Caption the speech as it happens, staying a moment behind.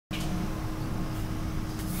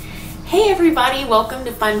Hey everybody, welcome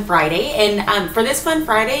to Fun Friday, and for this Fun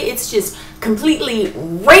Friday, it's just completely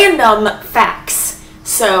random facts.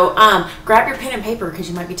 So grab your pen and paper because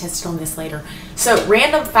you might be tested on this later. So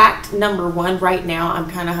random fact number one right now,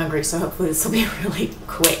 I'm kind of hungry, so hopefully this will be really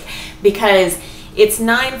quick because it's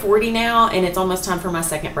 9:40 now and it's almost time for my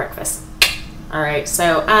second breakfast. All right,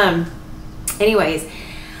 so anyways,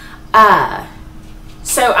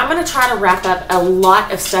 so I'm going to try to wrap up a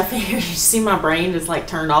lot of stuff in here. You see my brain just like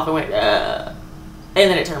turned off and went, and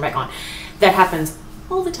then it turned back on. That happens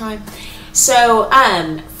all the time. So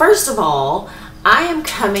first of all, I am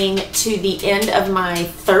coming to the end of my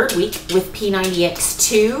third week with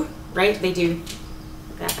P90X2, right? They do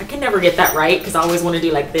that. I can never get that right because I always want to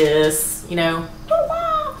do like this, you know.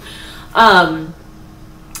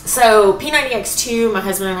 So P90X2, my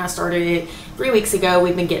husband and I started it 3 weeks ago.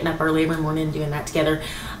 We've been getting up early every morning and doing that together.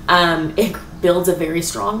 It builds a very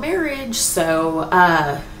strong marriage, so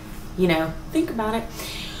you know, think about it.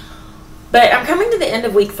 But I'm coming to the end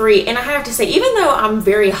of week 3, and I have to say, even though I'm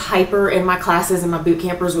very hyper in my classes and my boot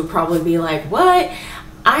campers would probably be like, what?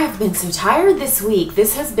 I have been so tired this week.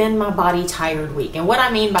 This has been my body tired week. And what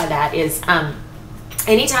I mean by that is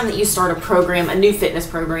anytime that you start a program, a new fitness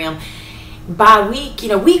program, by week, you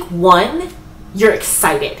know, week 1, you're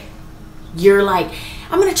excited. You're like,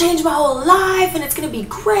 I'm going to change my whole life and it's going to be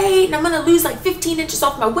great. And I'm going to lose like 15 inches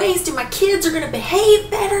off my waist and my kids are going to behave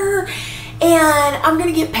better. And I'm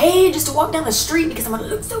going to get paid just to walk down the street because I'm going to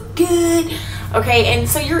look so good. Okay, and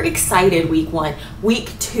so you're excited week 1.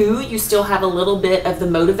 Week 2, you still have a little bit of the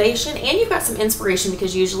motivation and you've got some inspiration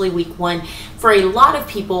because usually week 1, for a lot of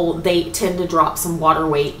people, they tend to drop some water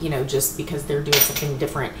weight, you know, just because they're doing something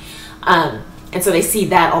different. And so they see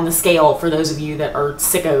that on the scale for those of you that are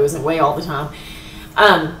sickos and weigh all the time.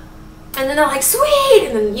 And then they're like, sweet!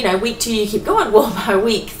 And then, you know, week 2, you keep going. Well, by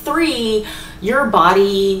week 3, your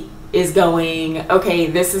body is going, okay,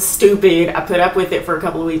 this is stupid. I put up with it for a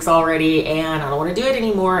couple of weeks already and I don't want to do it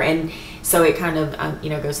anymore. And so it kind of, you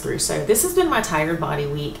know, goes through. So this has been my tired body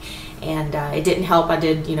week and it didn't help. I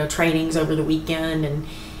did, you know, trainings over the weekend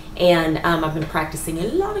and I've been practicing a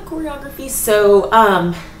lot of choreography.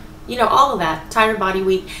 So, you know, all of that, tired body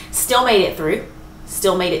week, still made it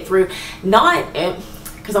through. Not,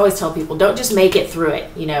 because I always tell people, don't just make it through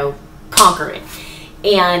it, you know, conquer it.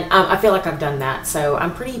 And I feel like I've done that. So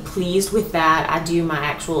I'm pretty pleased with that. I do my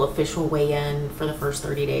actual official weigh-in for the first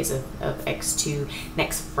 30 days of X2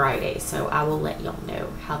 next Friday. So I will let y'all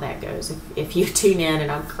know how that goes. If you tune in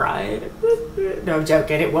and I'm crying, no, I'm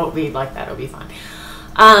joking. It won't be like that. It'll be fine.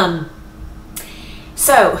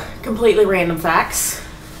 So completely random facts.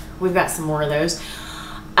 We've got some more of those.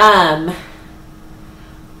 I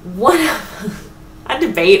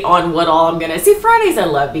debate on what all I'm gonna see. Fridays I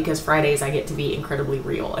love because Fridays I get to be incredibly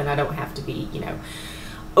real and I don't have to be, you know,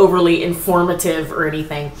 overly informative or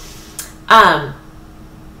anything. But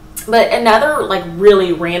another like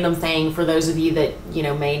really random thing for those of you that, you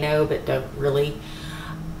know, may know but don't really,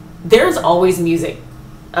 there's always music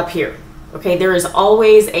up here. Okay, there is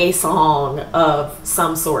always a song of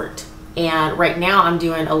some sort. And right now I'm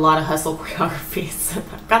doing a lot of hustle choreographies.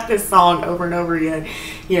 I've got this song over and over again.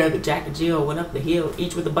 You know, the Jack and Jill went up the hill,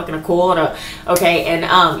 each with a bucket of quarter. Okay, and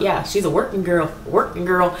yeah, she's a working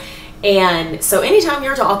girl. And so anytime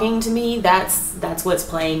you're talking to me, that's what's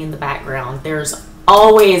playing in the background. There's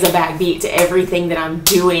always a backbeat to everything that I'm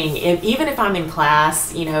doing. Even if I'm in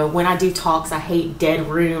class, you know, when I do talks, I hate dead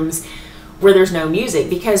rooms where there's no music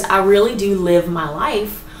because I really do live my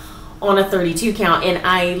life on a 32 count, and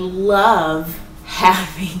I love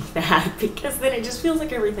having that because then it just feels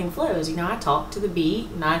like everything flows. You know, I talk to the beat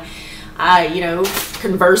and I you know,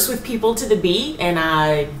 converse with people to the beat and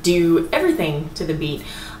I do everything to the beat.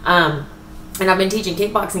 And I've been teaching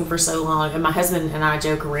kickboxing for so long, and my husband and I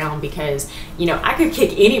joke around because, you know, I could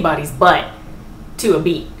kick anybody's butt to a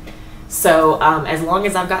beat. So as long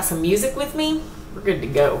as I've got some music with me, we're good to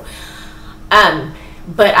go.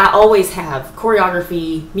 But I always have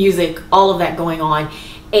choreography, music, all of that going on.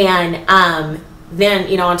 And then,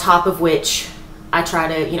 you know, on top of which I try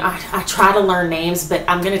to, you know, I try to learn names, but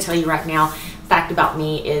I'm going to tell you right now, fact about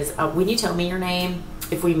me is when you tell me your name,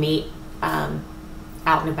 if we meet out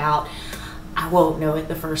and about, I won't know it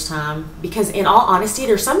the first time because in all honesty,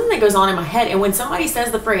 there's something that goes on in my head. And when somebody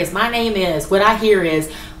says the phrase, my name is, what I hear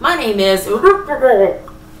is, my name is,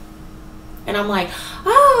 and I'm like,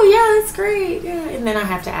 oh yeah, that's great, yeah. And then I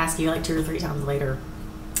have to ask you like 2 or 3 times later,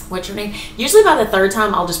 what's your name? Usually by the 3rd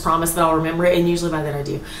time, I'll just promise that I'll remember it, and usually by then I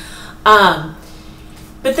do.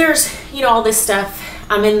 But there's, you know, all this stuff.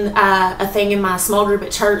 I'm in a thing in my small group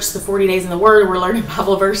at church, the 40 Days in the Word. We're learning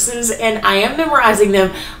Bible verses, and I am memorizing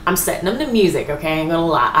them. I'm setting them to music, okay? I ain't gonna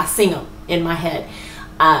lie. I sing them in my head.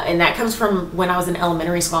 And that comes from when I was in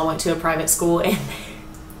elementary school. I went to a private school, and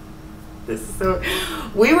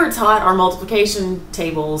we were taught our multiplication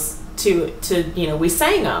tables to we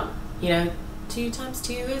sang them. 2 times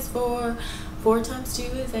 2 is 4, 4 times 2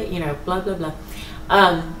 is 8, blah, blah, blah.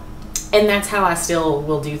 And that's how I still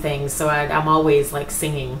will do things. So I'm always like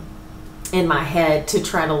singing in my head to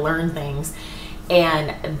try to learn things.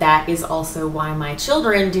 And that is also why my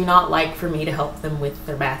children do not like for me to help them with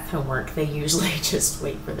their math homework. They usually just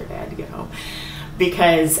wait for their dad to get home.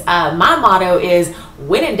 Because my motto is,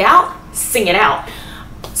 when in doubt, sing it out.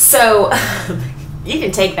 So you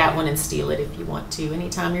can take that one and steal it if you want to.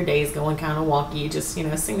 Anytime your day is going kind of wonky, just, sing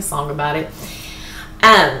a song about it.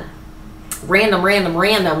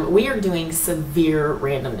 Random. We are doing severe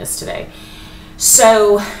randomness today.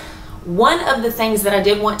 So one of the things that I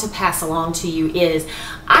did want to pass along to you is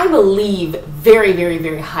I believe very, very,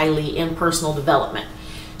 very highly in personal development.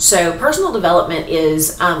 So personal development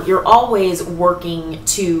is you're always working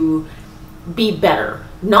to be better,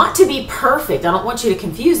 not to be perfect. I don't want you to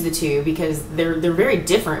confuse the two because they're very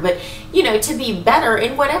different, but to be better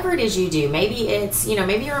in whatever it is you do. Maybe it's,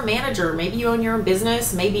 maybe you're a manager, maybe you own your own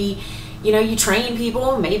business, maybe you train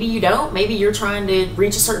people, maybe you don't, maybe you're trying to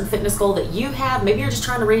reach a certain fitness goal that you have, maybe you're just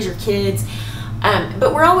trying to raise your kids,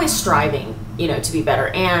 but we're always striving to be better,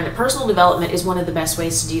 and personal development is one of the best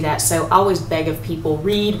ways to do that. So I always beg of people,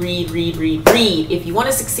 read. If you want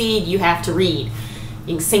to succeed, you have to read.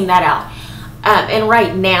 You can sing that out. And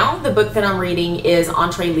right now, the book that I'm reading is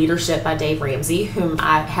Entree Leadership by Dave Ramsey, whom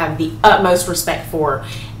I have the utmost respect for.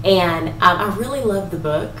 And I really love the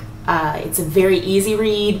book. It's a very easy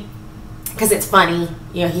read because it's funny.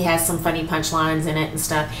 He has some funny punchlines in it and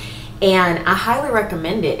stuff. And I highly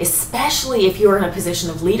recommend it, especially if you're in a position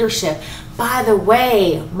of leadership. By the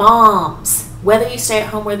way, moms, whether you stay at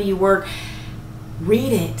home, whether you work,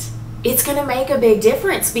 read it. It's going to make a big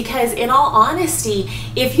difference because, in all honesty,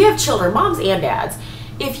 if you have children, moms and dads,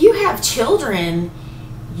 if you have children,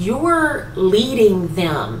 you're leading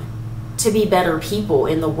them to be better people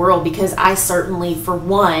in the world, because I certainly, for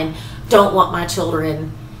one, don't want my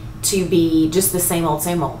children to be just the same old,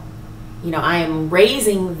 same old. I am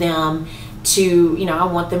raising them to, I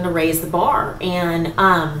want them to raise the bar. And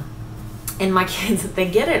my kids, they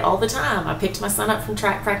get it all the time. I picked my son up from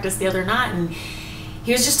track practice the other night, and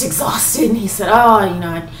he was just exhausted, and he said,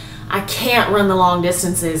 I can't run the long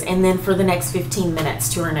distances. And then for the next 15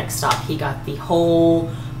 minutes to our next stop, he got the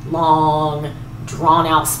whole long, drawn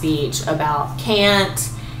out speech about can't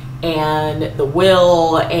and the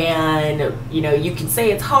will, and you can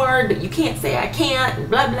say it's hard, but you can't say I can't, and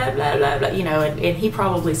blah blah blah blah blah, and he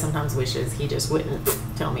probably sometimes wishes he just wouldn't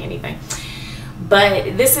tell me anything.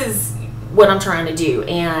 But this is what I'm trying to do,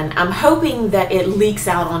 and I'm hoping that it leaks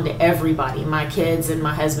out onto everybody. My kids and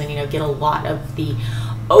my husband, get a lot of the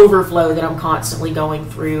overflow that I'm constantly going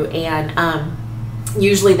through, and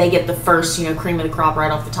usually they get the first, cream of the crop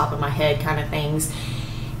right off the top of my head kind of things,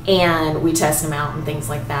 and we test them out and things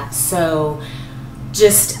like that. So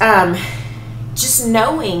just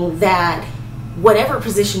knowing that whatever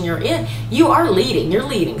position you're in, you are leading. You're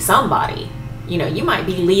leading somebody. You might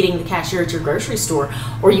be leading the cashier at your grocery store,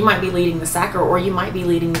 or you might be leading the sacker, or you might be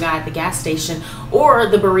leading the guy at the gas station, or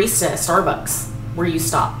the barista at Starbucks where you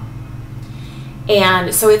stop.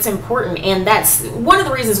 And so it's important, and that's one of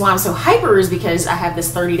the reasons why I'm so hyper, is because I have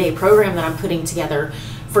this 30-day program that I'm putting together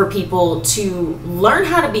for people to learn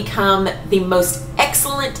how to become the most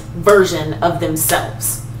excellent version of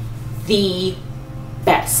themselves, the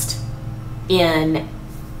best in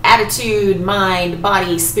attitude, mind,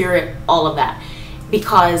 body, spirit, all of that,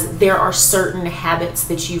 because there are certain habits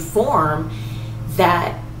that you form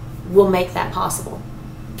that will make that possible.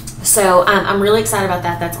 So I'm really excited about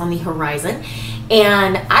that. That's on the horizon.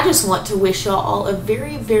 And I just want to wish y'all all a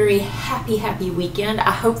very, very happy weekend.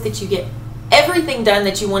 I hope that you get everything done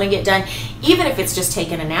that you want to get done, even if it's just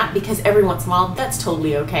taking a nap, because every once in a while that's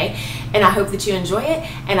totally okay. And I hope that you enjoy it,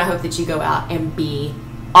 and I hope that you go out and be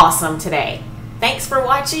awesome today. Thanks for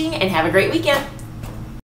watching, and have a great weekend.